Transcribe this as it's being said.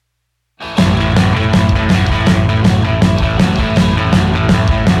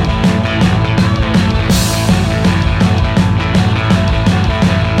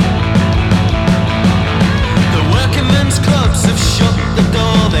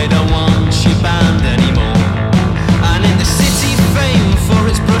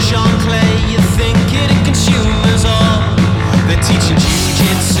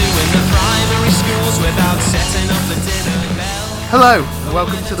Hello, and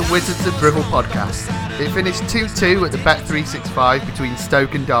welcome to the Wizards of Drivel podcast. It finished 2-2 at the Bet365 between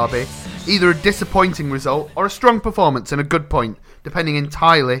Stoke and Derby. Either a disappointing result or a strong performance and a good point, depending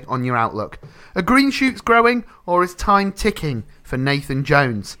entirely on your outlook. Are green shoots growing, or is time ticking for Nathan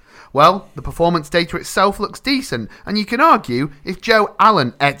Jones? Well, the performance data itself looks decent, and you can argue if Joe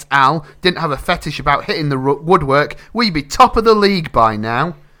Allen et al. Didn't have a fetish about hitting the woodwork, we'd be top of the league by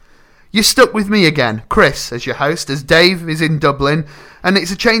now. You're stuck with me again, Chris, as your host, as Dave is in Dublin, and it's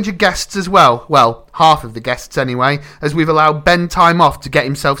a change of guests as well. Well, half of the guests anyway, as we've allowed Ben time off to get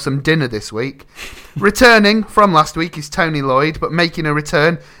himself some dinner this week. Returning from last week is Tony Lloyd, but making a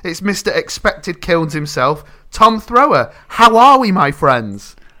return, it's Mr. Expected Kills himself, Tom Thrower. How are we, my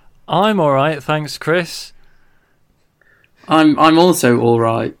friends? I'm alright, thanks, Chris. I'm also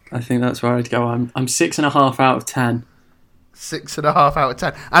alright. I think that's where I'd go. I'm 6.5 out of 10. 6.5 out of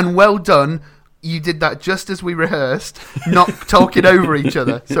 10. And well done. You did that just as we rehearsed, not talking over each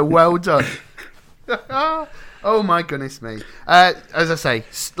other. So well done. Oh my goodness me. As I say,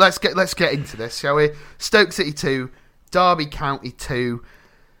 let's get into this, shall we? Stoke City 2, Derby County 2.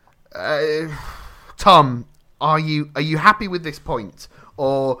 Tom, are you happy with this point,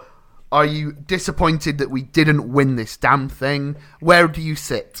 or are you disappointed that we didn't win this damn thing? Where do you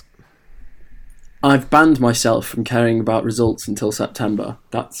sit? I've banned myself from caring about results until September.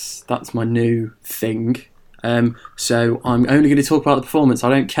 That's my new thing. So I'm only going to talk about the performance. I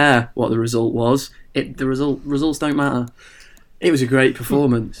don't care what the result was. Results don't matter. It was a great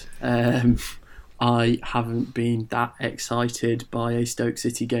performance. I haven't been that excited by a Stoke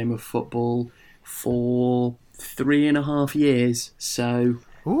City game of football for 3.5 years. So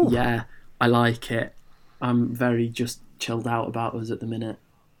ooh. Yeah, I like it. I'm very just chilled out about us at the minute.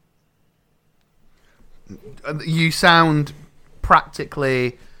 You sound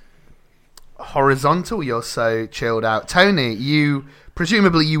practically horizontal. You're so chilled out. Tony,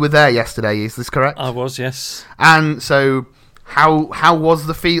 presumably you were there yesterday. Is this correct? I was, yes. And so, how was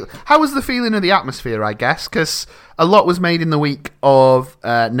the feeling of the atmosphere? I guess because a lot was made in the week of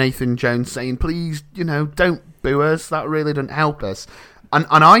Nathan Jones saying, "Please, don't boo us. That really doesn't help us." And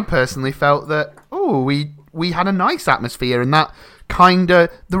I personally felt that we had a nice atmosphere, and that kind of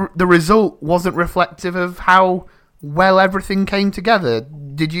the result wasn't reflective of how well everything came together.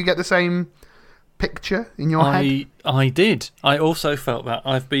 Did you get the same picture in your head? I did. I also felt that.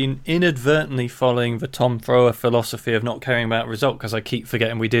 I've been inadvertently following the Tom Thrower philosophy of not caring about result because I keep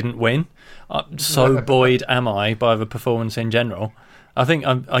forgetting we didn't win. So buoyed am I by the performance in general.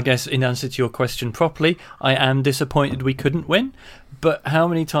 I guess in answer to your question properly, I am disappointed we couldn't win. But how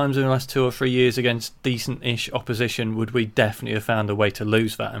many times in the last 2 or 3 years against decent-ish opposition would we definitely have found a way to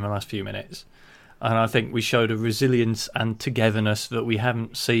lose that in the last few minutes? And I think we showed a resilience and togetherness that we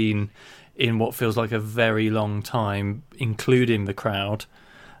haven't seen in what feels like a very long time, including the crowd.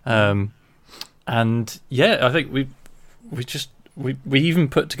 And yeah, I think we even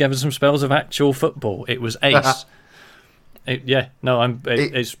put together some spells of actual football. It was ace.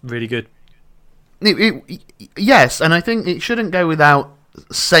 It's really good. Yes, and I think it shouldn't go without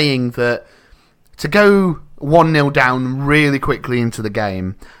saying that to go 1-0 down really quickly into the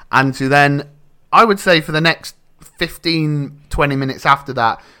game, and to then, I would say for the next 15-20 minutes after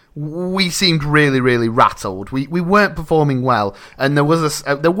that, we seemed really, really rattled. We weren't performing well, and there was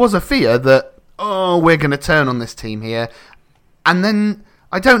a fear that, we're going to turn on this team here. And then,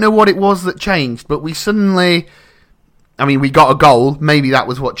 I don't know what it was that changed, but we suddenly... we got a goal. Maybe that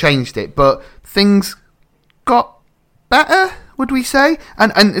was what changed it. But things got better, would we say?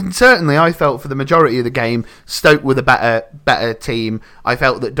 And certainly I felt for the majority of the game, Stoke were the better team. I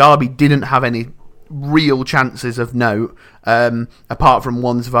felt that Derby didn't have any real chances of note, apart from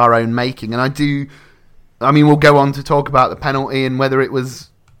ones of our own making. And we'll go on to talk about the penalty and whether it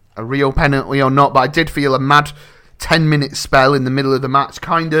was a real penalty or not. But I did feel a mad 10-minute spell in the middle of the match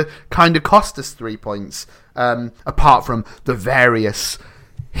kind of cost us 3 points. Apart from the various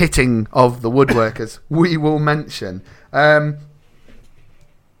hitting of the woodworkers we will mention. Do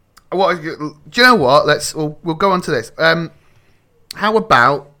you know what? We'll go on to this. How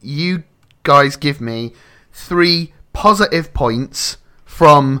about you guys give me 3 positive points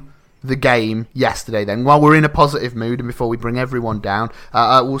from the game yesterday then, while we're in a positive mood and before we bring everyone down.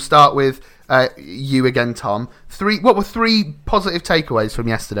 We'll start with you again, Tom. What were 3 positive takeaways from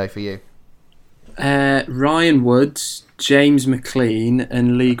yesterday for you? Ryan Woods, James McLean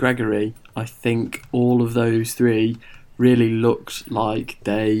and Lee Gregory. I think all of those 3 really looked like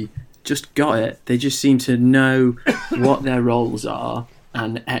they just got it. They just seem to know what their roles are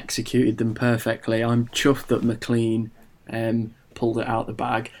and executed them perfectly. I'm chuffed that McLean pulled it out the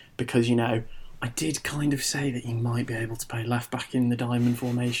bag because, I did kind of say that he might be able to play left back in the diamond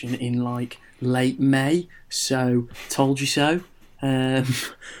formation in like late May. So told you so.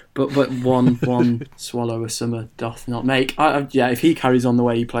 But one swallow a summer doth not make. If he carries on the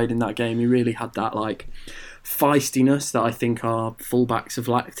way he played in that game, he really had that like feistiness that I think our fullbacks have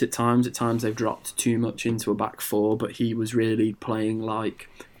lacked at times. At times they've dropped too much into a back four, but he was really playing like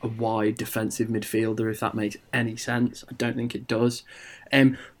a wide defensive midfielder, if that makes any sense. I don't think it does.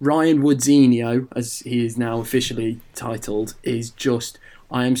 Ryan Woodzinho, as he is now officially titled, is just...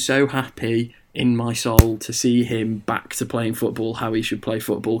 I am so happy in my soul to see him back to playing football how he should play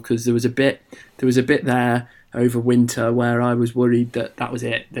football, because there was a bit there over winter where I was worried that was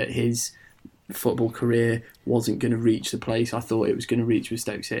it, that his football career wasn't going to reach the place I thought it was going to reach with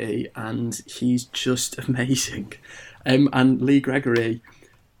Stoke City, and he's just amazing. And Lee Gregory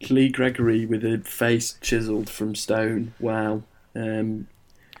with a face chiselled from stone. Wow. It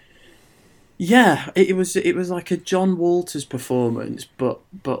was like a John Walters performance, but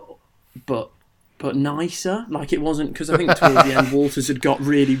nicer. Like, it wasn't, because I think towards the end Walters had got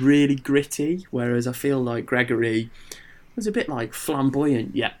really, really gritty, whereas I feel like Gregory was a bit like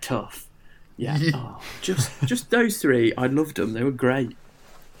flamboyant yet tough. Yeah. Oh, just those three, I loved them. They were great.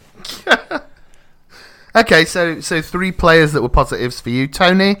 Okay, so 3 players that were positives for you.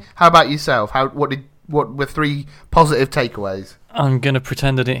 Tony, how about yourself? What were 3 positive takeaways? I'm going to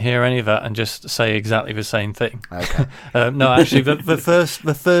pretend I didn't hear any of that and just say exactly the same thing. Okay. No, actually,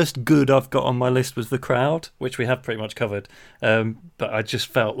 the first good I've got on my list was the crowd, which we have pretty much covered. But I just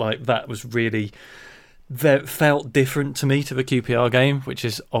felt like that was really... That felt different to me to the QPR game, which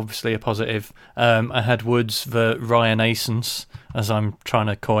is obviously a positive. I had Woods, the Ryan Asens, as I'm trying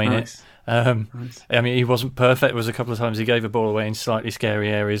to coin it. Nice. I mean, he wasn't perfect. There was a couple of times he gave the ball away in slightly scary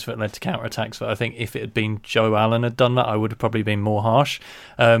areas that led to counter-attacks. But I think if it had been Joe Allen had done that, I would have probably been more harsh.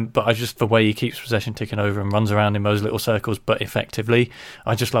 But I just, the way he keeps possession ticking over and runs around in those little circles, but effectively,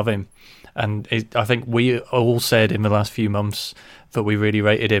 I just love him. And I think we all said in the last few months that we really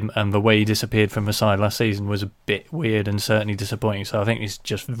rated him, and the way he disappeared from the side last season was a bit weird and certainly disappointing. So I think it's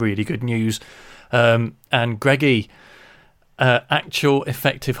just really good news. And Greggy, actual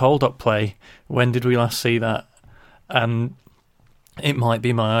effective hold-up play. When did we last see that? And it might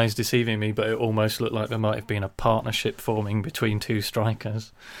be my eyes deceiving me, but it almost looked like there might have been a partnership forming between 2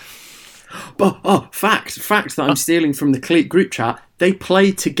 strikers. Fact that I'm stealing from the Cleat group chat. They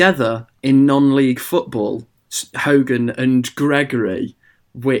play together in non-league football, Hogan and Gregory,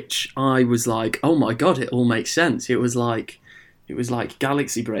 which I was like, oh my god, it all makes sense. It was like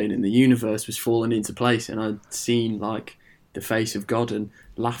galaxy brain in the universe was falling into place, and I'd seen like the face of God and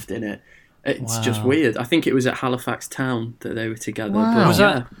laughed in it. It's just weird. I think it was at Halifax Town that they were together. Wow.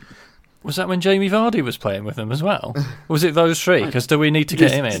 But, was that when Jamie Vardy was playing with them as well? Was it those 3? Because do we need to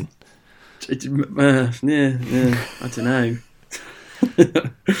get him in? I don't know.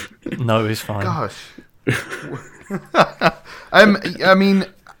 No, it's fine. Gosh. I mean,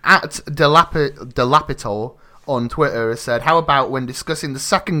 at Delapitor on Twitter has said, how about when discussing the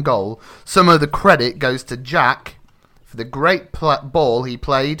second goal, some of the credit goes to Jack for the great ball he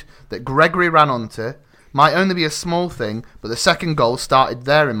played that Gregory ran onto. Might only be a small thing, but the second goal started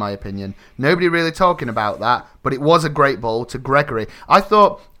there, in my opinion. Nobody really talking about that, but it was a great ball to Gregory. I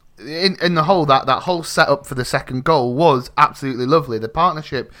thought in the whole that whole setup for the second goal was absolutely lovely. The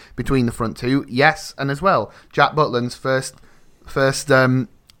partnership between the front two, yes, and as well Jack Butland's first time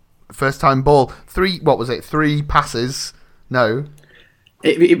ball. 3 passes? No,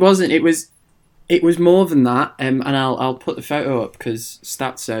 it wasn't. It was more than that. And I'll put the photo up because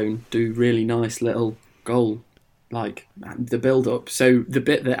StatZone do really nice little goal, like the build up. So the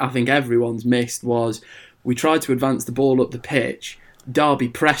bit that I think everyone's missed was we tried to advance the ball up the pitch. Derby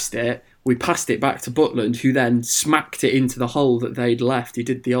pressed it. We passed it back to Butland, who then smacked it into the hole that they'd left. He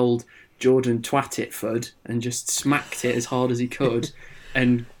did the old Jordan Twat-it-fud and just smacked it as hard as he could.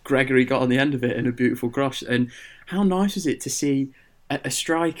 And Gregory got on the end of it in a beautiful cross. And how nice is it to see a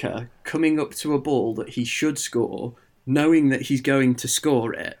striker coming up to a ball that he should score, knowing that he's going to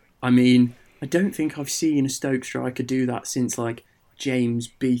score it? I mean, I don't think I've seen a Stoke striker do that since, like, James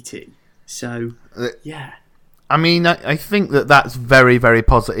Beattie. So, yeah. I mean, I think that's very, very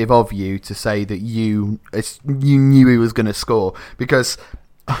positive of you to say that you knew he was going to score, because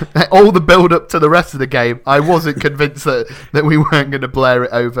all the build-up to the rest of the game, I wasn't convinced that we weren't going to blare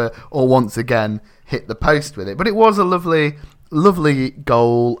it over or once again hit the post with it. But it was a lovely, lovely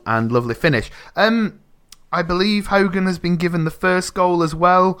goal and lovely finish. I believe Hogan has been given the first goal as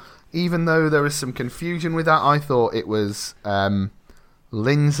well, even though there is some confusion with that. I thought it was...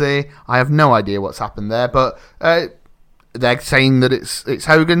 Lindsay. I have no idea what's happened there, but they're saying that it's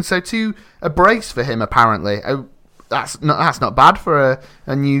Hogan, so a brace for him apparently. Oh, that's not bad for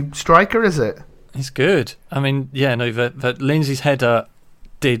a new striker, is it? It's good. I mean, yeah, no, that Lindsay's header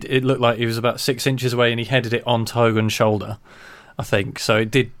it looked like he was about 6 inches away and he headed it onto Hogan's shoulder, I think. So it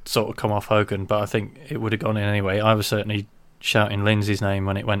did sort of come off Hogan, but I think it would have gone in anyway. I was certainly shouting Lindsay's name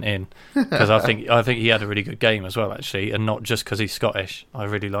when it went in because I think he had a really good game as well, actually, and not just because he's Scottish. I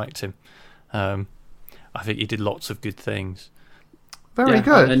really liked him. I think he did lots of good things. Very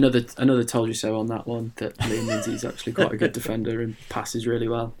good. Another told you so on that one, that Liam Lindsay's actually quite a good defender and passes really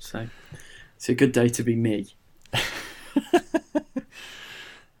well. So it's a good day to be me.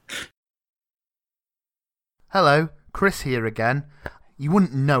 Hello, Chris here again. You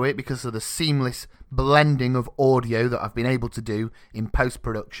wouldn't know it because of the seamless blending of audio that I've been able to do in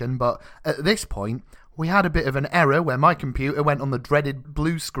post-production, but at this point, we had a bit of an error where my computer went on the dreaded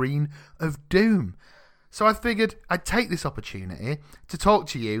blue screen of doom. So I figured I'd take this opportunity to talk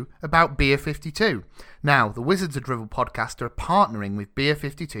to you about Beer 52. Now, the Wizards of Drivel podcast are partnering with Beer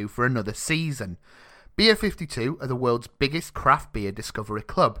 52 for another season. Beer 52 are the world's biggest craft beer discovery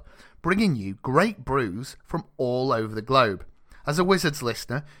club, bringing you great brews from all over the globe. As a Wizards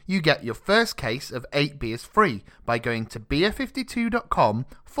listener, you get your first case of 8 beers free by going to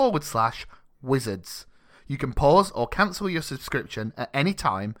beer52.com/wizards. You can pause or cancel your subscription at any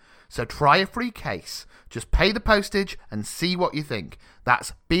time, so try a free case. Just pay the postage and see what you think.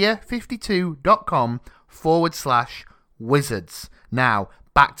 That's beer52.com/wizards. Now,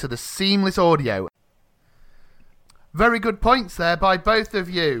 back to the seamless audio. Very good points there by both of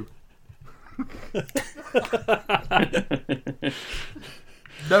you.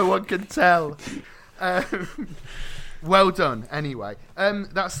 No one can tell. Well done, anyway.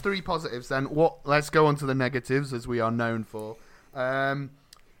 That's 3 positives then. Let's go on to the negatives, as we are known for.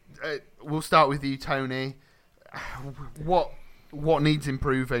 We'll start with you, Tony. What needs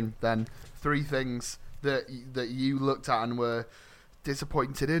improving then? 3 things that you looked at and were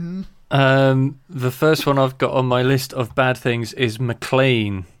disappointed in? The first one I've got on my list of bad things is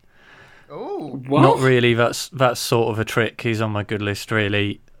McLean. Oh, what? Not really. That's sort of a trick. He's on my good list,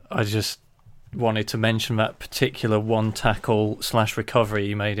 really. I just wanted to mention that particular one tackle / recovery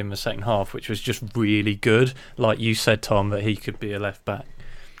he made in the second half, which was just really good. Like you said, Tom, that he could be a left back.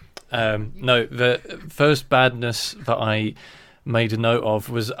 No, the first badness that I made a note of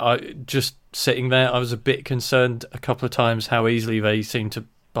was just sitting there. I was a bit concerned a couple of times how easily they seemed to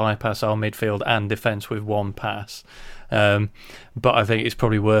bypass our midfield and defence with one pass. But I think it's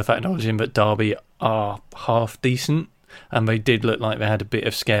probably worth acknowledging that Derby are half decent, and they did look like they had a bit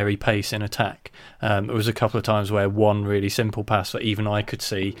of scary pace in attack. There was a couple of times where one really simple pass that even I could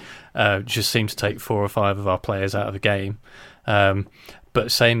see just seemed to take 4 or 5 of our players out of the game. But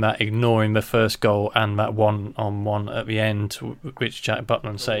saying that, ignoring the first goal and that 1-on-1 at the end, which Jack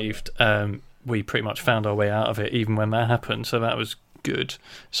Butland saved, we pretty much found our way out of it even when that happened, so that was good.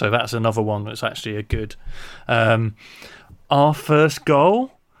 So that's another one that's actually a good. Our first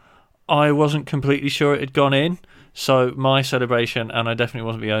goal, I wasn't completely sure it had gone in, so my celebration, and I definitely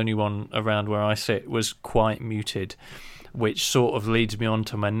wasn't the only one around where I sit, was quite muted, which sort of leads me on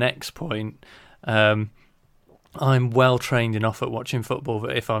to my next point. I'm well trained enough at watching football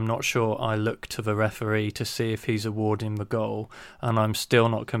that if I'm not sure, I look to the referee to see if he's awarding the goal, and I'm still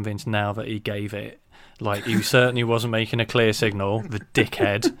not convinced now that he gave it. Like, he certainly wasn't making a clear signal, the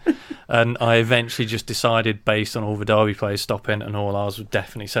dickhead. And I eventually just decided, based on all the Derby players stopping and all, I was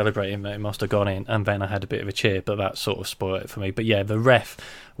definitely celebrating that it must have gone in. And then I had a bit of a cheer, but that sort of spoiled it for me. But yeah, the ref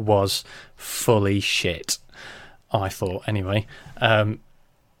was fully shit, I thought, anyway.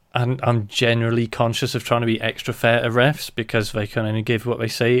 And I'm generally conscious of trying to be extra fair to refs because they can only give what they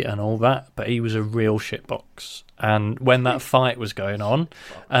see and all that, but he was a real shitbox. And when that fight was going on,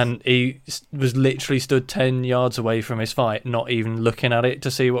 and he was literally stood 10 yards away from his fight, not even looking at it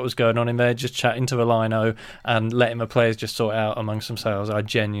to see what was going on in there, just chatting to the lino and letting the players just sort it out amongst themselves, I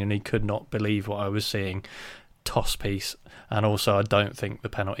genuinely could not believe what I was seeing. Toss piece. And also, I don't think the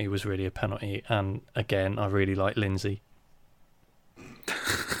penalty was really a penalty. And again, I really like Lindsay.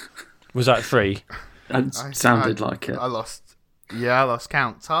 Was that 3? It sounded like it. I lost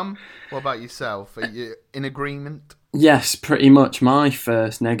count. Tom, what about yourself? Are you in agreement? Yes, pretty much. My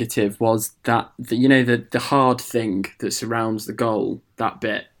first negative was that the hard thing that surrounds the goal, that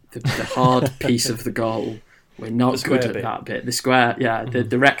bit, the hard piece of the goal. We're not good at that bit. The square, yeah,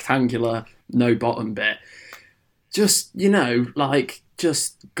 the rectangular no bottom bit. Just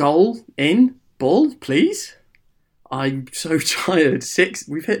goal in, ball, please. I'm so tired.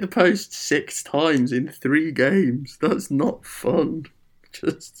 We've hit the post 6 times in 3 games. That's not fun.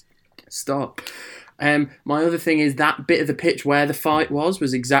 Just stop. My other thing is that bit of the pitch where the fight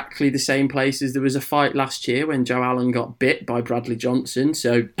was exactly the same place as there was a fight last year when Joe Allen got bit by Bradley Johnson.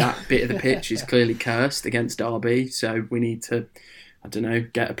 So that bit of the pitch is clearly cursed against Derby. So we need to, I don't know,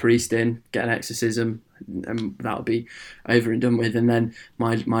 get a priest in, get an exorcism, and that'll be over and done with. And then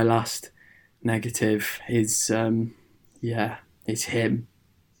my last negative is, it's him.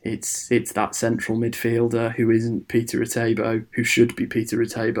 It's that central midfielder who isn't Peter Atebo, who should be Peter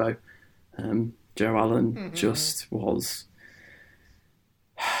Atebo. Joe Allen just was.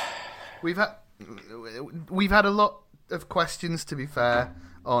 We've had a lot of questions, to be fair,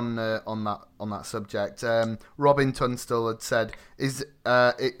 on that subject. Robin Tunstall had said,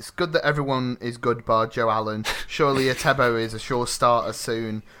 it's good that everyone is good bar Joe Allen. Surely Atebo is a sure starter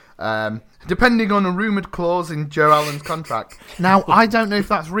soon. Depending on a rumoured clause in Joe Allen's contract. Now, I don't know if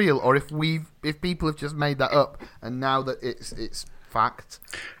that's real or if people have just made that up, and now that it's fact.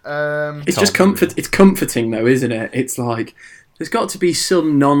 It's just comfort. It's comforting though, isn't it? It's like there's got to be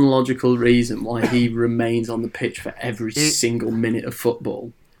some non-logical reason why he remains on the pitch for every single minute of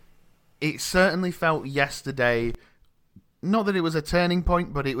football. It certainly felt yesterday, not that it was a turning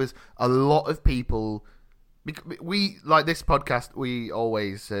point, but it was a lot of people. We, like this podcast, we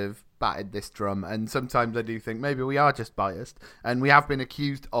always have batted this drum, and sometimes I do think maybe we are just biased, and we have been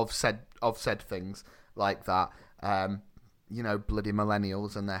accused of said things like that. Bloody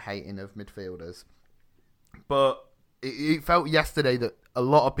millennials and their hating of midfielders. But it felt yesterday that a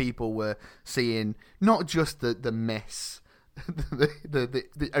lot of people were seeing not just the miss,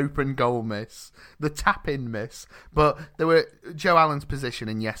 the open goal miss, the tap-in miss, but there were Joe Allen's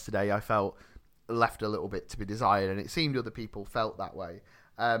positioning yesterday, I felt, left a little bit to be desired, and it seemed other people felt that way,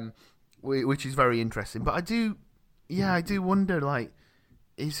 which is very interesting. But I do wonder, like,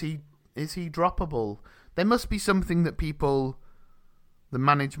 is he droppable? There must be something that the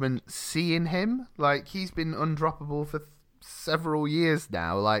management see in him. Like, he's been undroppable for several years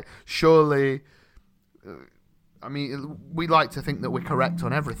now. Like, surely, we like to think that we're correct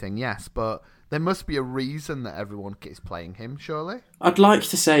on everything, yes, but there must be a reason that everyone is playing him, surely? I'd like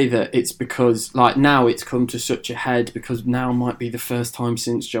to say that it's because, like, now it's come to such a head because now might be the first time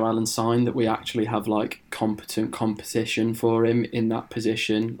since Joe Allen signed that we actually have, like, competent competition for him in that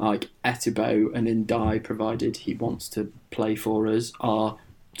position. Like, Etebo and Ndai, provided he wants to play for us, are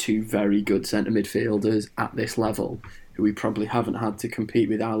two very good centre midfielders at this level who we probably haven't had to compete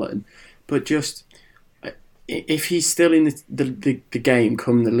with Allen. But just, if he's still in the game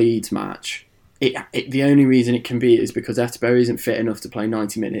come the Leeds match, the only reason it can be is because Etebo isn't fit enough to play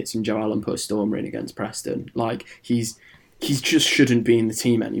 90 minutes and Joe Allen put a stormer in against Preston. Like, he's just shouldn't be in the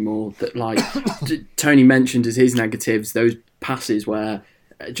team anymore. That, like, Tony mentioned as his negatives, those passes where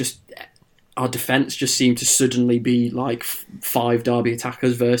just our defence just seemed to suddenly be like 5 Derby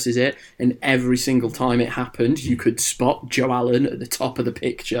attackers versus it, and every single time it happened, you could spot Joe Allen at the top of the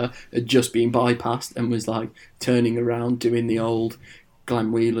picture had just been bypassed and was like turning around doing the old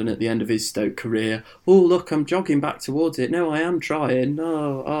Glenn Whelan at the end of his Stoke career. Oh, look, I'm jogging back towards it. No, I am trying.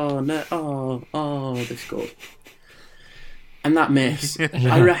 No, they scored. And that miss,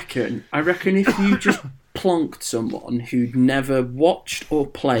 I reckon if you just plonked someone who'd never watched or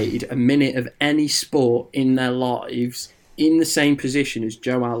played a minute of any sport in their lives in the same position as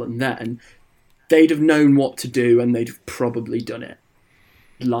Joe Allen, then they'd have known what to do and they'd have probably done it.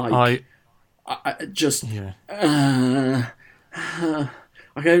 Like, I just... Yeah.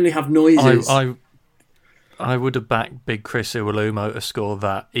 I can only have noises. I would have backed Big Chris Iwelumo to score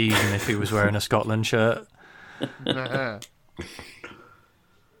that, even if he was wearing a Scotland shirt. I'm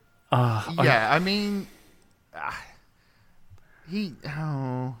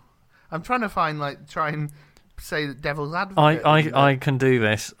trying to try and say the devil's advocate. I can do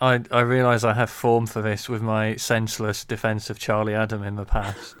this. I realise I have form for this with my senseless defence of Charlie Adam in the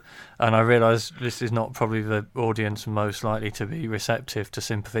past. And I realise this is not probably the audience most likely to be receptive to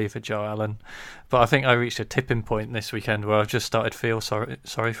sympathy for Joe Allen. But I think I reached a tipping point this weekend where I've just started to feel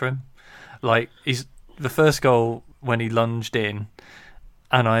sorry for him. Like, he's the first goal when he lunged in,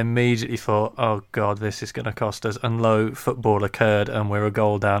 and I immediately thought, oh God, this is going to cost us. And lo, football occurred and we're a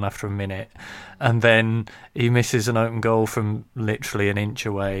goal down after a minute. And then he misses an open goal from literally an inch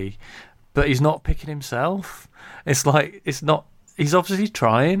away. But he's not picking himself. It's like, it's not... He's obviously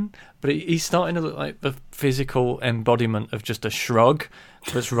trying, but he's starting to look like the physical embodiment of just a shrug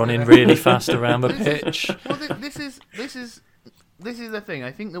that's running really fast around the pitch. Well, this is the thing.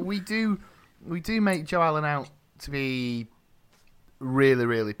 I think that we do make Joe Allen out to be really,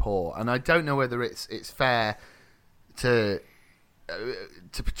 really poor, and I don't know whether it's fair to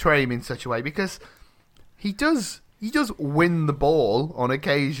portray him in such a way, because he does win the ball on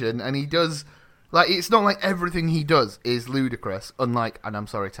occasion, and he does Like, it's not like everything he does is ludicrous, unlike, and I'm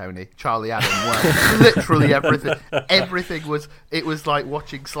sorry, Tony, Charlie Adam, where literally everything was like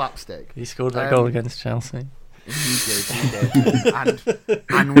watching slapstick. He scored that goal against Chelsea. He did.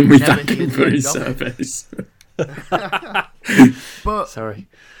 And we never thank him for his service. But sorry.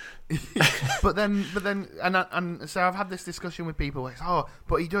 but then, and so I've had this discussion with people. It's,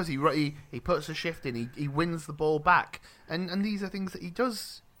 but he does. He puts a shift in. He wins the ball back, and these are things that he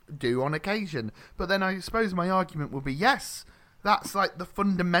does do on occasion. But then I suppose my argument would be, yes, that's like the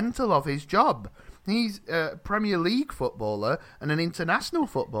fundamental of his job. He's a Premier League footballer and an international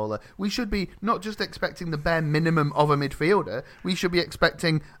footballer. We should be not just expecting the bare minimum of a midfielder. We should be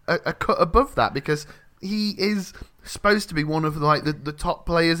expecting a cut above that, because he is supposed to be one of like the top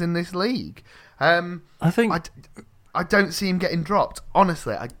players in this league. I think I don't see him getting dropped.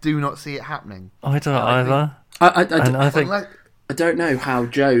 Honestly, I do not see it happening. I don't either. I don't know how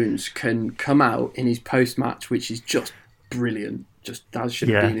Jones can come out in his post-match, which is just brilliant. Just that should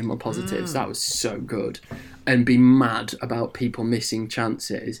have been in my positives. That was so good. And be mad about people missing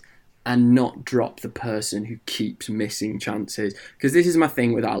chances and not drop the person who keeps missing chances. Because this is my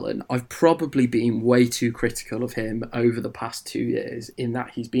thing with Alan. I've probably been way too critical of him over the past 2 years, in that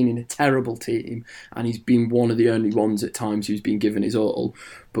he's been in a terrible team and he's been one of the only ones at times who's been given his all.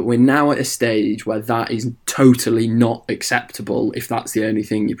 But we're now at a stage where that is totally not acceptable if that's the only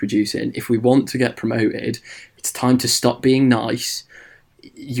thing you're producing. If we want to get promoted, it's time to stop being nice.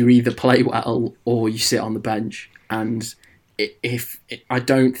 You either play well or you sit on the bench. And I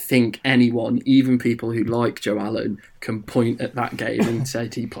don't think anyone, even people who like Joe Allen, can point at that game and say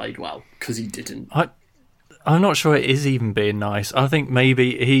he played well, because he didn't. I'm not sure it is even being nice. I think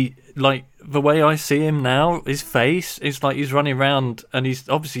maybe he, like, the way I see him now, his face is like he's running around and he's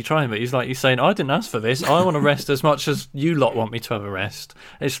obviously trying, but he's saying, I didn't ask for this. I want to rest as much as you lot want me to have a rest.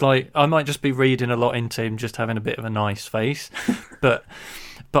 It's like, I might just be reading a lot into him just having a bit of a nice face. But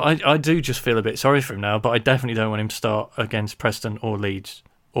I do just feel a bit sorry for him now, but I definitely don't want him to start against Preston or Leeds.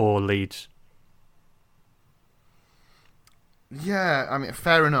 Yeah, I mean,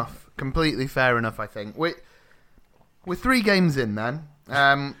 fair enough. Completely fair enough, I think. We're 3 games in then.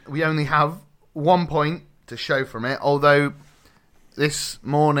 We only have 1 point to show from it, although this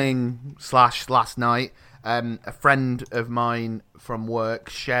morning / last night, a friend of mine from work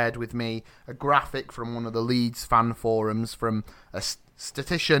shared with me a graphic from one of the Leeds fan forums from a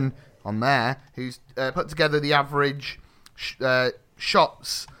statistician on there who's put together the average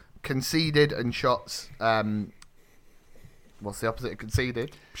shots conceded and shots... what's the opposite of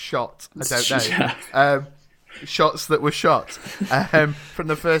conceded? Shot. I don't know. Yeah. Shots that were shot from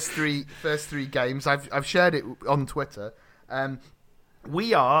the first three games. I've shared it on Twitter.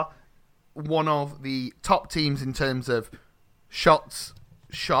 We are one of the top teams in terms of shots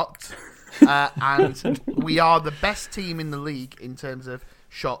shot, and we are the best team in the league in terms of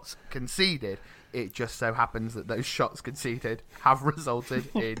shots conceded. It just so happens that those shots conceded have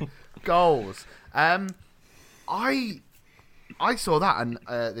resulted in goals. I saw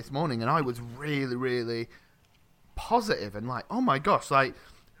that this morning, and I was really, really positive and like, oh my gosh, like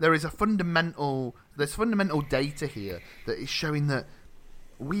there's fundamental data here that is showing that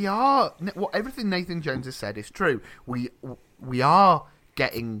we are, everything Nathan Jones has said is true. We are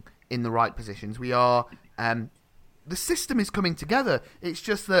getting in the right positions. We are, the system is coming together. It's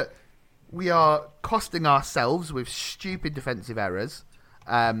just that we are costing ourselves with stupid defensive errors,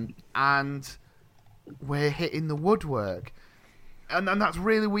 and we're hitting the woodwork. And that's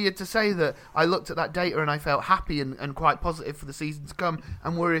really weird to say, that I looked at that data and I felt happy and quite positive for the season to come,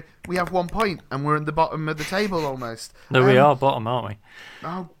 and we have 1 point and we're at the bottom of the table almost. No, we are bottom, aren't we?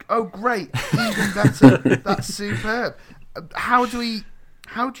 Oh, great! Even better. That's superb. How do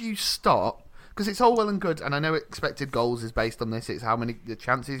you stop? Because it's all well and good, and I know expected goals is based on this. It's how many the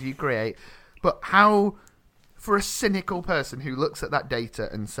chances you create, but how, for a cynical person who looks at that data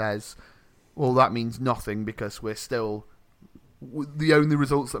and says, "Well, that means nothing because we're still." The only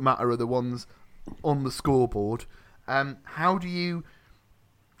results that matter are the ones on the scoreboard. How do you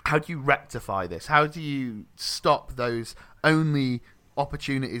rectify this? How do you stop those only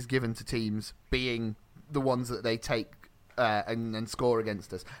opportunities given to teams being the ones that they take and score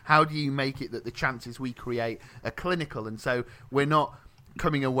against us? How do you make it that the chances we create are clinical, and so we're not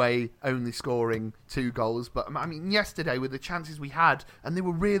coming away only scoring 2 goals? But I mean, yesterday with the chances we had, and they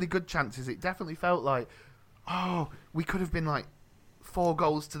were really good chances, it definitely felt like, we could have been like 4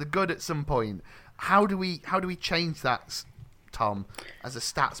 goals to the good at some point. How do we change that, Tom, as a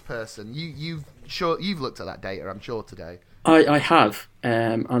stats person? You've looked at that data, I'm sure, today. I have,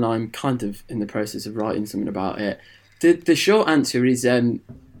 and I'm kind of in the process of writing something about it. The short answer is, and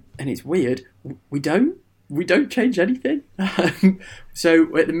it's weird, we don't change anything.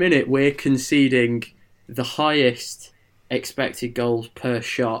 So at the minute we're conceding the highest expected goals per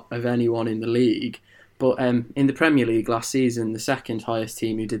shot of anyone in the league. But in the Premier League last season, the second highest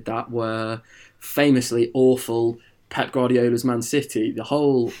team who did that were famously awful Pep Guardiola's Man City. The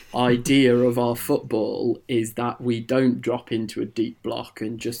whole idea of our football is that we don't drop into a deep block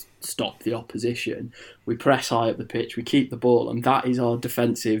and just stop the opposition. We press high up the pitch, we keep the ball, and that is our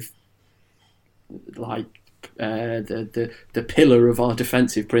defensive, the pillar of our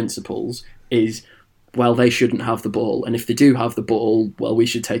defensive principles is, well, they shouldn't have the ball, and if they do have the ball, well, we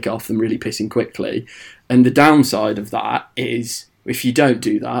should take it off them really pissing quickly. And the downside of that is, if you don't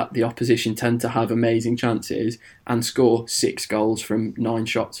do that, the opposition tend to have amazing chances and score 6 goals from 9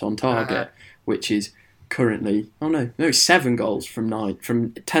 shots on target, which is currently, it's 7 goals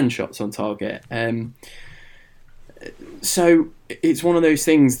from 10 shots on target. So it's one of those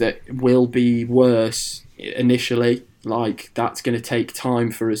things that will be worse initially. Like, that's going to take time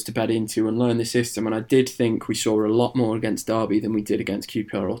for us to bed into and learn the system. And I did think we saw a lot more against Derby than we did against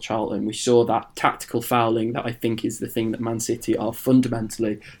QPR or Charlton. We saw that tactical fouling that I think is the thing that Man City are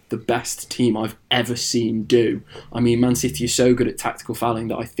fundamentally the best team I've ever seen do. I mean, Man City is so good at tactical fouling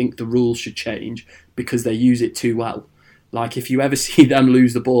that I think the rules should change because they use it too well. Like, if you ever see them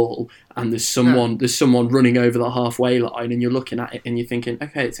lose the ball and there's someone running over the halfway line and you're looking at it and you're thinking,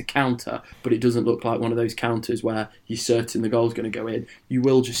 okay, it's a counter, but it doesn't look like one of those counters where you're certain the goal's going to go in, you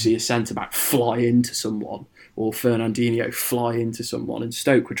will just see a centre-back fly into someone or Fernandinho fly into someone, and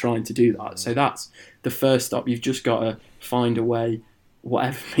Stoke were trying to do that. So that's the first stop. You've just got to find a way,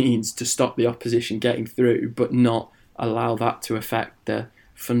 whatever means, to stop the opposition getting through, but not allow that to affect the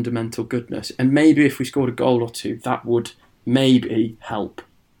fundamental goodness. And maybe if we scored a goal or two, that would maybe help.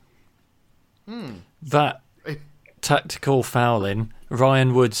 That tactical fouling,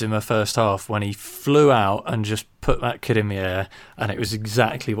 Ryan Woods in the first half, when he flew out and just put that kid in the air, and it was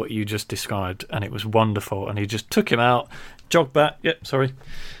exactly what you just described, and it was wonderful, and he just took him out, jogged back,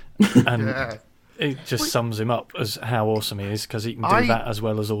 and it just sums him up as how awesome he is, because he can do that as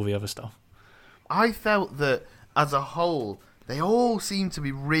well as all the other stuff. I felt that as a whole they all seemed to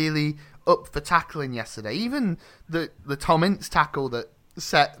be really up for tackling yesterday. Even the Tom Ince tackle that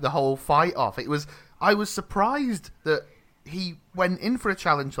set the whole fight off. I was surprised that he went in for a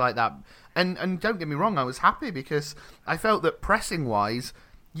challenge like that. And don't get me wrong, I was happy because I felt that pressing wise,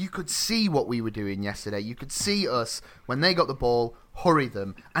 you could see what we were doing yesterday. You could see us when they got the ball, hurry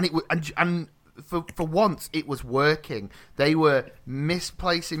them, and for once it was working. They were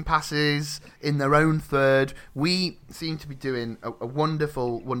misplacing passes in their own third. We seemed to be doing a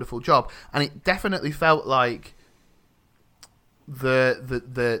wonderful job, and it definitely felt like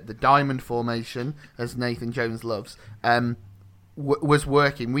the diamond formation, as Nathan Jones loves, was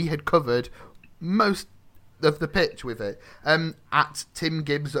working. We had covered most of the pitch with it. At Tim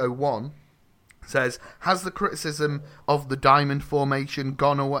Gibbs 01 says, has the criticism of the diamond formation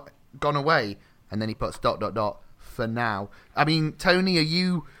gone away? And then he puts ... for now. I mean, Tony, are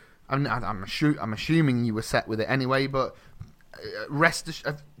you? I'm assuming you were set with it anyway, but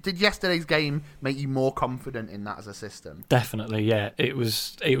did yesterday's game make you more confident in that as a system? Definitely, yeah. It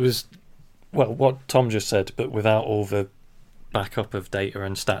was well, what Tom just said, but without all the backup of data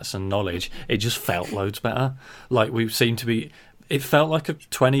and stats and knowledge, it just felt loads better. Like, we seemed to be. It felt like a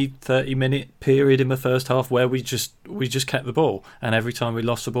 20-30 minute period in the first half where we just kept the ball, and every time we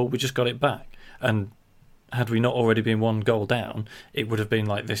lost the ball, we just got it back. And had we not already been 1 goal down, it would have been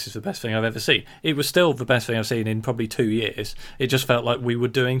like, this is the best thing I've ever seen. It was still the best thing I've seen in probably 2 years. It just felt like we were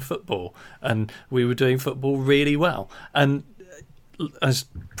doing football, and we were doing football really well. And as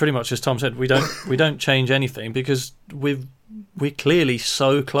pretty much as Tom said, we don't change anything because we're clearly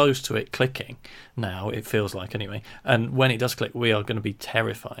so close to it clicking now, it feels like anyway. And when it does click, we are going to be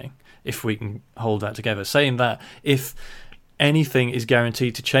terrifying if we can hold that together. Saying that, if anything is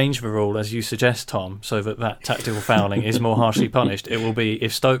guaranteed to change the rule, as you suggest, Tom, so that tactical fouling is more harshly punished, it will be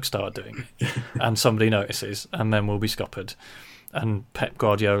if Stoke start doing it and somebody notices, and then we'll be scuppered. And Pep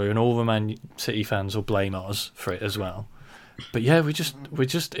Guardiola and all the Man City fans will blame us for it as well. But yeah, it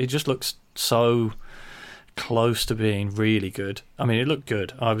just looks so close to being really good. I mean, it looked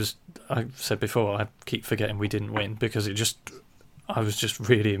good. I said before, I keep forgetting we didn't win because I was just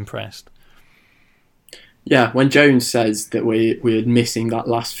really impressed. Yeah, when Jones says that we're missing that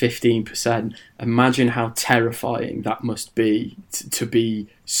last 15%, imagine how terrifying that must be to be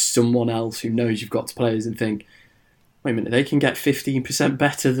someone else who knows you've got to players and think, wait a minute, they can get 15%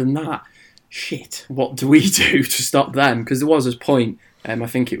 better than that. Shit, what do we do to stop them? Because there was a point, I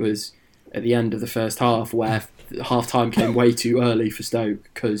think it was at the end of the first half, where half-time came way too early for Stoke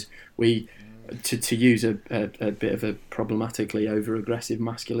because we to use a bit of a problematically over-aggressive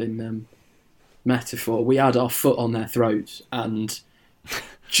masculine metaphor, we had our foot on their throats and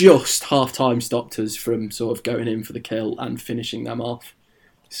just half-time stopped us from sort of going in for the kill and finishing them off.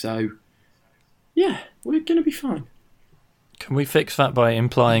 So, yeah, we're going to be fine. Can we fix that by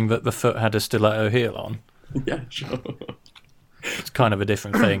implying that the foot had a stiletto heel on? Yeah, sure. It's kind of a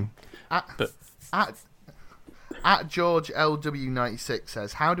different thing. At George LW96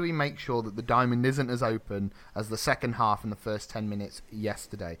 says, how do we make sure that the diamond isn't as open as the second half and the first 10 minutes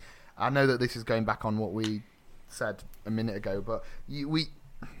yesterday? I know that this is going back on what we said a minute ago, but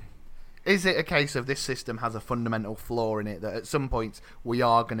is it a case of this system has a fundamental flaw in it that at some points we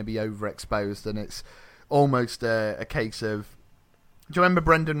are going to be overexposed, and it's almost a case of... Do you remember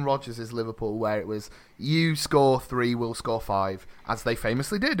Brendan Rodgers' Liverpool, where it was, you score 3, we'll score 5, as they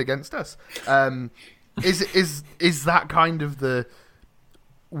famously did against us? Is that kind of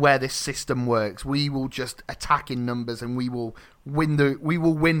where this system works? We will just attack in numbers and we will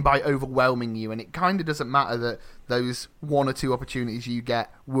win by overwhelming you, and it kind of doesn't matter that those 1 or 2 opportunities you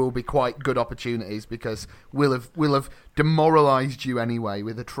get will be quite good opportunities because we'll have demoralised you anyway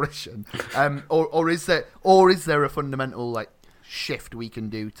with attrition. Or is there a fundamental shift we can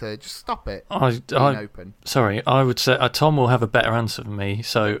do to just stop it being open? Sorry, I would say Tom will have a better answer than me,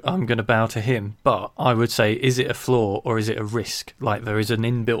 so I'm going to bow to him. But I would say, is it a flaw or is it a risk? Like, there is an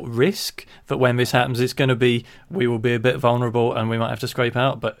inbuilt risk that when this happens, it's going to be, we will be a bit vulnerable and we might have to scrape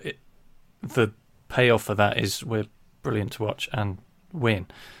out. But the payoff for that is we're brilliant to watch and win.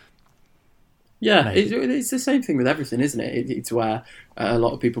 Yeah, it's the same thing with everything, isn't it? It's where a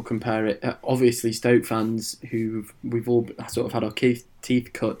lot of people compare it. Obviously, Stoke fans we've all sort of had our teeth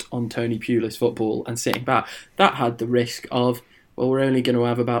cut on Tony Pulis football and sitting back, that had the risk of, well, we're only going to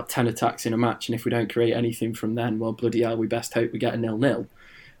have about 10 attacks in a match, and if we don't create anything from then, well, bloody hell, we best hope we get a 0-0.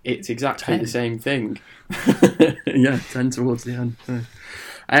 It's exactly 10. the same thing. Yeah, 10 towards the end.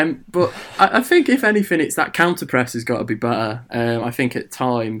 But I think, if anything, it's that counter-press has got to be better. I think at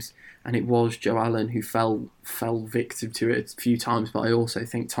times... And it was Joe Allen who fell victim to it a few times, but I also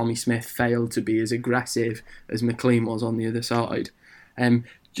think Tommy Smith failed to be as aggressive as McLean was on the other side.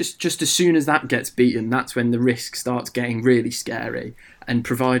 Just as soon as that gets beaten, that's when the risk starts getting really scary. And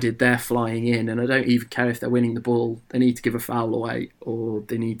provided they're flying in, and I don't even care if they're winning the ball, they need to give a foul away or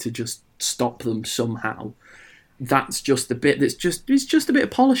they need to just stop them somehow. That's just the bit it's just a bit of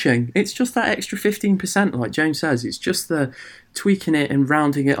polishing. It's just that extra 15%, like James says. It's just the tweaking it and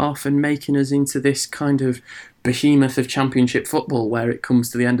rounding it off and making us into this kind of behemoth of championship football where it comes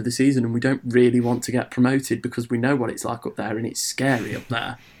to the end of the season and we don't really want to get promoted because we know what it's like up there and it's scary up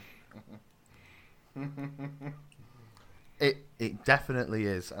there. It definitely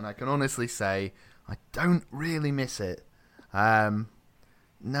is, and I can honestly say I don't really miss it.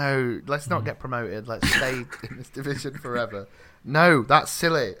 No, let's not get promoted. Let's stay in this division forever. No, that's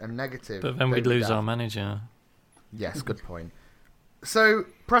silly and negative. But then we'd lose our manager. Yes, good point. So,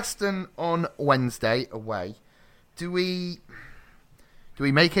 Preston on Wednesday away. Do we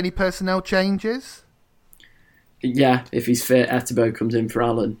make any personnel changes? Yeah, if he's fit, Etebo comes in for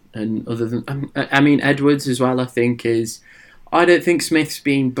Allen. And other than, Edwards as well, I think is... I don't think Smith's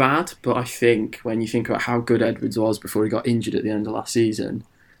been bad, but I think when you think about how good Edwards was before he got injured at the end of last season,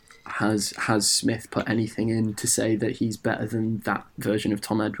 has Smith put anything in to say that he's better than that version of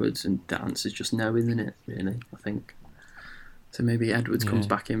Tom Edwards? And the answer's just no, isn't it, really, I think. So maybe Edwards comes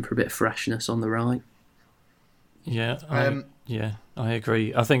back in for a bit of freshness on the right. Yeah, I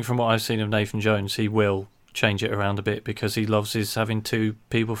agree. I think from what I've seen of Nathan Jones, he will change it around a bit because he loves his having 2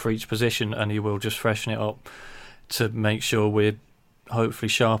 people for each position, and he will just freshen it up to make sure we're hopefully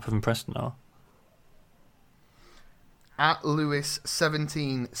sharper than Preston are. At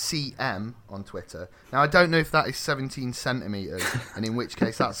Lewis17cm on Twitter. Now, I don't know if that is 17 centimetres, and in which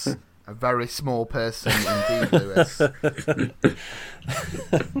case that's a very small person indeed, Lewis.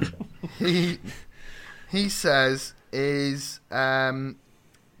 He says, is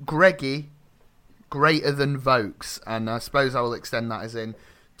Greggy greater than Vokes? And I suppose I will extend that as in,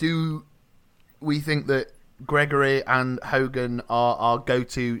 do we think that Gregory and Hogan are our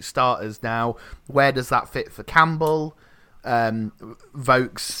go-to starters now? Where does that fit for Campbell?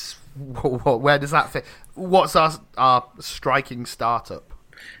 Vokes, where does that fit? What's our striking startup?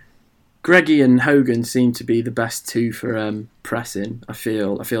 Greggy and Hogan seem to be the best 2 for pressing. I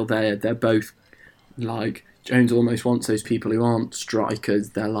feel they're both like, Jones almost wants those people who aren't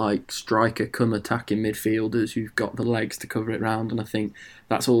strikers. They're like striker come attacking midfielders who've got the legs to cover it round, and I think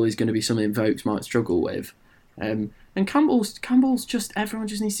that's always going to be something Vokes might struggle with. And Campbell's just, everyone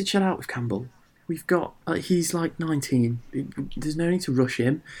just needs to chill out with Campbell. we've got. He's like 19. There's no need to rush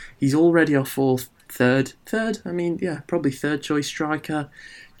him. He's already our third. I mean, yeah, probably third choice striker.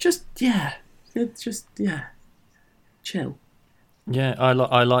 Just chill. Yeah,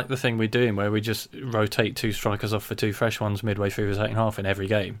 I like the thing we're doing where we just rotate 2 strikers off for 2 fresh ones midway through the second half in every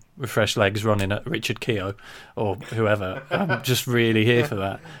game with fresh legs running at Richard Keogh or whoever. I'm just really here for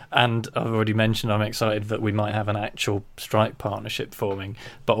that. And I've already mentioned I'm excited that we might have an actual strike partnership forming,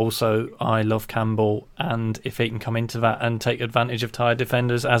 but also I love Campbell, and if he can come into that and take advantage of tired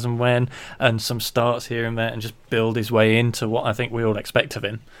defenders as and when, and some starts here and there, and just build his way into what I think we all expect of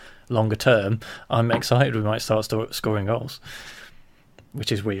him longer term, I'm excited we might start scoring goals. Which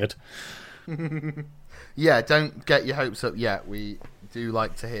is weird. Yeah, don't get your hopes up yet. We do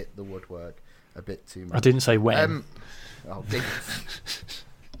like to hit the woodwork a bit too much. I didn't say when.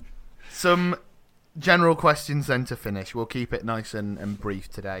 Some general questions then to finish. We'll keep it nice and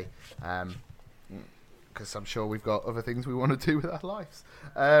brief today, because I'm sure we've got other things we want to do with our lives.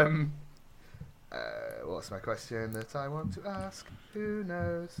 What's my question that I want to ask? Who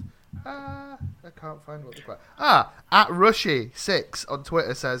knows? I can't find what the question. At Rushy6 on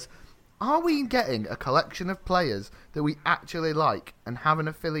Twitter says, are we getting a collection of players that we actually like and have an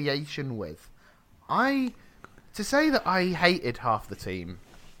affiliation with? To say that I hated half the team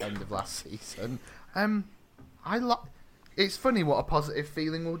end of last season, it's funny what a positive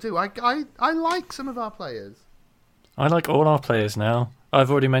feeling will do. I like some of our players. I like all our players now.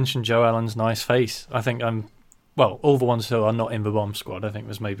 I've already mentioned Joe Allen's nice face. I think all the ones who are not in the bomb squad. I think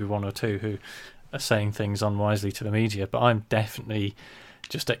there's maybe 1 or 2 who are saying things unwisely to the media, but I'm definitely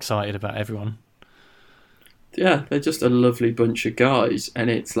just excited about everyone. Yeah, they're just a lovely bunch of guys, and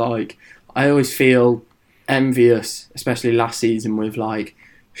it's like, I always feel envious, especially last season with like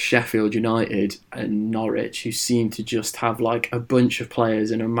Sheffield United and Norwich, who seem to just have like a bunch of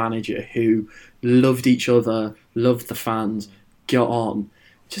players and a manager who loved each other, loved the fans, got on.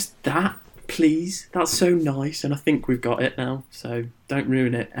 Just that, please. That's so nice, and I think we've got it now. So don't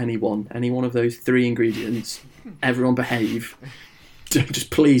ruin it, anyone. Any one of those 3 ingredients. Everyone behave.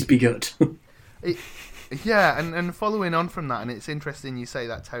 Just please be good. Yeah, and following on from that, and it's interesting you say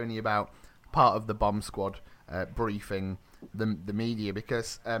that, Tony, about part of the bomb squad briefing the media,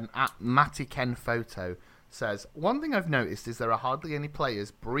 because at Matty Ken Photo says, one thing I've noticed is there are hardly any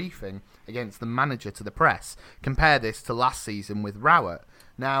players briefing against the manager to the press. Compare this to last season with Rowett.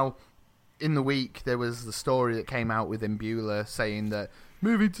 Now, in the week, there was the story that came out with Imbula saying that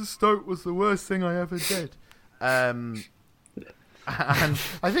moving to Stoke was the worst thing I ever did. And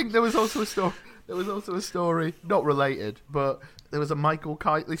I think there was also a story, not related, but there was a Michael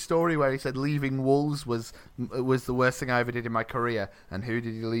Kitely story where he said leaving Wolves was the worst thing I ever did in my career. And who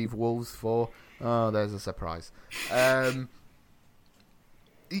did he leave Wolves for? Oh, there's a surprise. It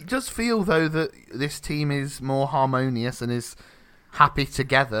does feel, though, that this team is more harmonious and is happy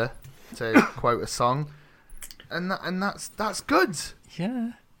together, to quote a song, and that's good.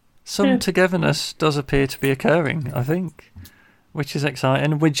 Yeah, some togetherness does appear to be occurring, I think, which is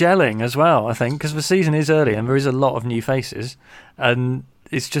exciting. We're gelling as well, I think, because the season is early and there is a lot of new faces, and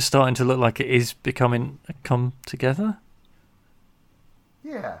it's just starting to look like it is becoming a come together.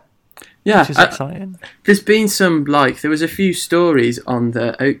 Yeah. Yeah, which is exciting. There's been some, there was a few stories on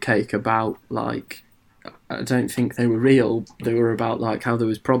the Oatcake about, I don't think they were real. They were about, how there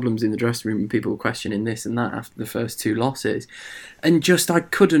was problems in the dressing room and people were questioning this and that after the first 2 losses. And I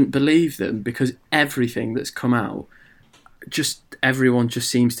couldn't believe them, because everything that's come out, everyone just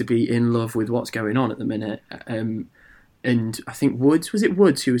seems to be in love with what's going on at the minute. And I think was it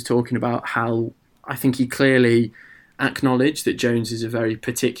Woods who was talking about how, I think he clearly acknowledged that Jones is a very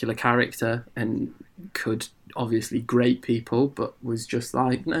particular character and could obviously grate people, but was just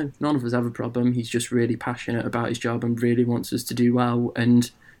like, no, none of us have a problem. He's just really passionate about his job and really wants us to do well, and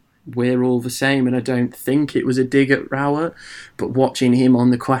we're all the same. And I don't think it was a dig at Rowett, but watching him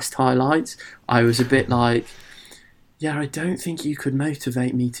on the Quest highlights, I was a bit like, yeah, I don't think you could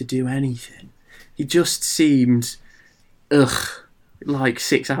motivate me to do anything. He just seemed,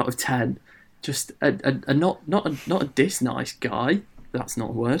 6 out of 10. Just a not a dis nice guy. That's not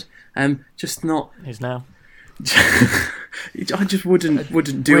a word. Just not. He's now. I just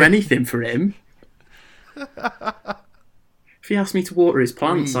wouldn't do anything for him. If he asked me to water his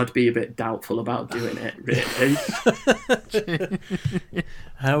plants, I'd be a bit doubtful about doing it, really.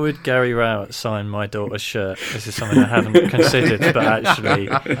 How would Gary Rowett sign my daughter's shirt? This is something I haven't considered, but actually,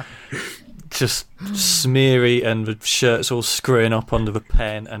 just smeary, and the shirt's all screwing up under the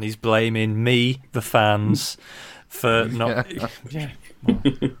pen, and he's blaming me, the fans, for not. Yeah.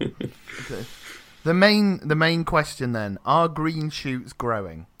 The main question then: are green shoots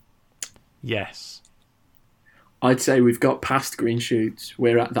growing? Yes. I'd say we've got past green shoots.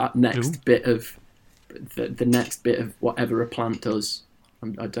 We're at that next bit of the next bit of whatever a plant does.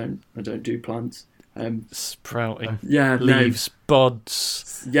 I don't do plants. Sprouting. Yeah, leaves,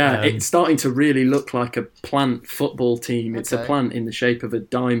 buds. Yeah, it's starting to really look like a plant football team. It's Okay. a plant in the shape of a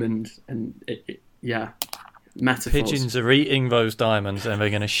diamond, and metaphors. Pigeons are eating those diamonds and they're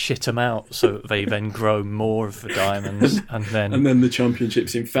going to shit them out so that they then grow more of the diamonds and then the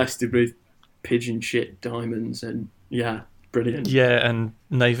championship's infested with pigeon shit diamonds, and brilliant. Yeah, and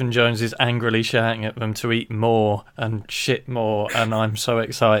Nathan Jones is angrily shouting at them to eat more and shit more, and I'm so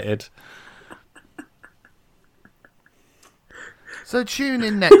excited. So tune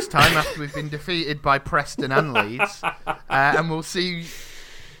in next time after we've been defeated by Preston and Leeds, and we'll see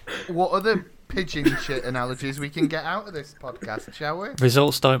what other pigeon shit analogies we can get out of this podcast, shall we?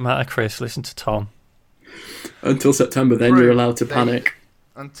 Results don't matter, Chris. Listen to Tom. Until September, then you're allowed to panic.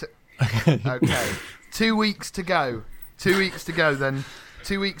 Okay. 2 weeks to go. 2 weeks to go then.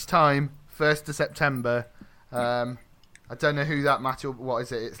 2 weeks' time, 1st of September. I don't know who that match. What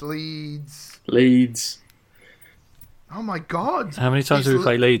is it? It's Leeds. Oh my God! How many times do we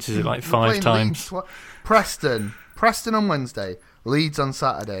play Leeds? Is it like 5 times? Preston on Wednesday, Leeds on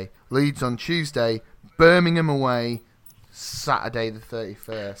Saturday, Leeds on Tuesday, Birmingham away, Saturday the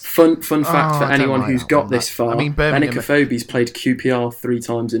 31st. Fun fact for anyone who's got this far. Birmingham. Benik Afobe's played QPR 3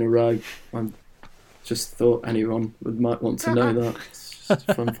 times in a row. I just thought anyone might want to know that. It's just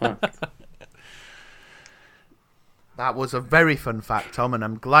a fun fact. That was a very fun fact, Tom, and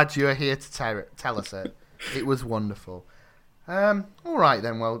I'm glad you're here to tell us it. It was wonderful. All right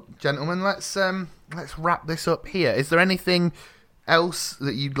then, well, gentlemen, let's wrap this up here. Is there anything else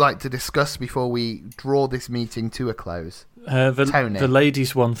that you'd like to discuss before we draw this meeting to a close? The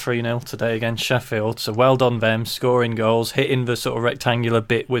ladies won 3-0 today against Sheffield, so well done them, scoring goals, hitting the sort of rectangular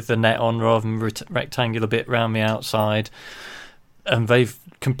bit with the net on rather than rectangular bit round the outside. And they've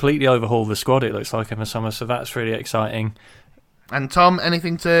completely overhauled the squad, it looks like, in the summer, so that's really exciting. And Tom,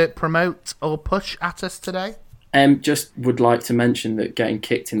 anything to promote or push at us today? Just would like to mention that getting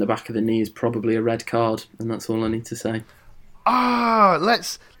kicked in the back of the knee is probably a red card, and that's all I need to say. We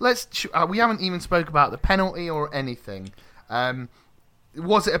haven't even spoke about the penalty or anything.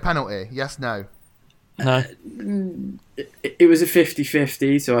 Was it a penalty? Yes, no? No. It was a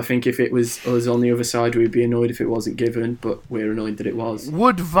 50-50, so I think if it was us on the other side, we'd be annoyed if it wasn't given, but we're annoyed that it was.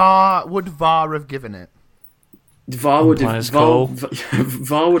 Would VAR have given it? VAR would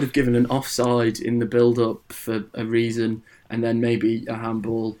have given an offside in the build-up for a reason, and then maybe a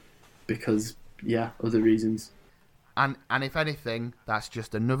handball because, other reasons. And if anything, that's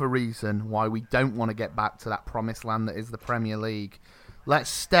just another reason why we don't want to get back to that promised land that is the Premier League. Let's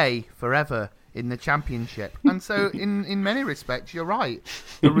stay forever in the Championship. And so, in many respects, you're right.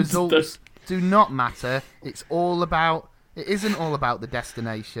 The results do not matter. It isn't all about the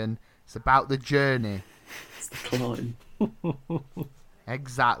destination. It's about the journey. It's the climb.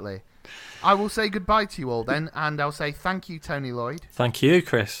 Exactly. I will say goodbye to you all then, and I'll say thank you, Tony Lloyd. Thank you,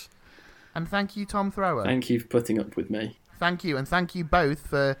 Chris. And thank you, Tom Thrower. Thank you for putting up with me. Thank you, and thank you both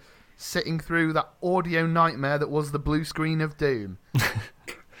for sitting through that audio nightmare that was the blue screen of doom.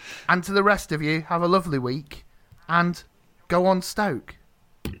 And to the rest of you, have a lovely week, and go on Stoke.